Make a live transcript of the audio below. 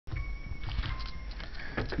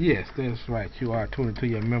Yes, that's right. You are tuning to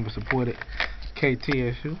your member supported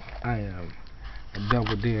KTSU. I am a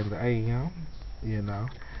double D in the AM, you know.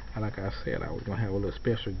 And like I said, I was going to have a little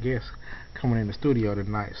special guest coming in the studio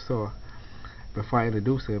tonight. So before I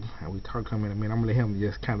introduce him, and we talk to him in a minute, I'm going to let him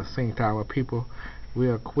just kind of sing to our people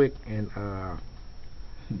real quick and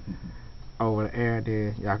over the air,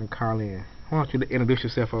 then y'all can call in. Why don't you introduce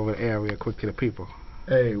yourself over the air real quick to the people?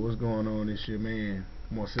 Hey, what's going on? It's your man,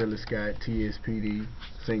 Marcellus Scott, TSPD,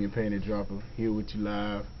 Singing Panty Dropper, here with you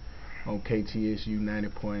live on KTSU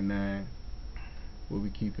 90.9, where we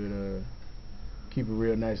keep it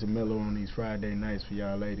real nice and mellow on these Friday nights for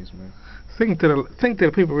y'all ladies, man. Sing to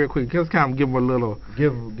the people real quick. Just kind of give them a little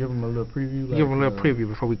preview. Give them a little preview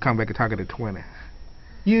before we come back and talk at the 20.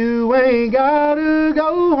 You ain't gotta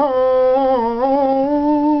go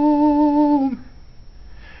home,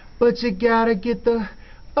 but you gotta get the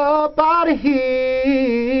up out of here,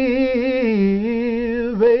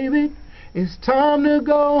 baby. It's time to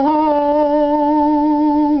go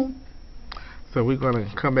home. So we're gonna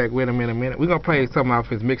come back with him in a minute. We're gonna play something off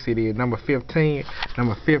his mix CD, number 15.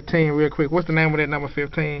 Number 15, real quick. What's the name of that number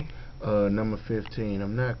 15? Number 15.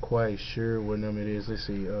 I'm not quite sure what number it is. Let's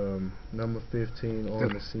see. Number 15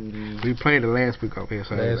 on the CD. We played it last week over here.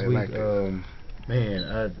 So last week. Like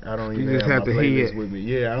man, I don't even have my to playlist with me.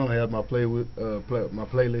 Yeah, I don't have my my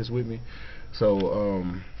playlist with me. So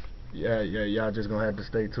yeah, y'all just gonna have to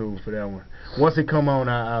stay tuned for that one. Once it come on,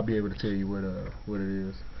 I'll be able to tell you what it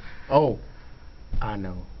is. Oh, I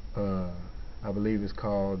know. I believe it's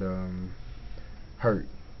called Hurt.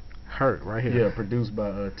 Hurt, right here. Yeah, produced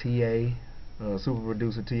by TA, super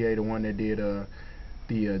producer TA, the one that did the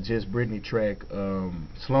Just Britney track,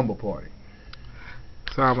 Slumber Party.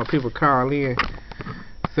 So all my people call in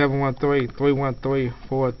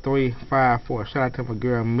 713-313-4354. Shout out to my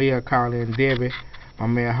girl Mia calling in, Debbie, my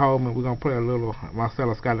man Holman. We're gonna play a little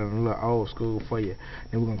Marcellus Scott in a little old school for you.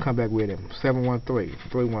 Then we're gonna come back with him.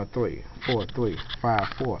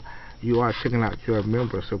 713-313-4354. You are checking out your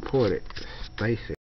member supported station.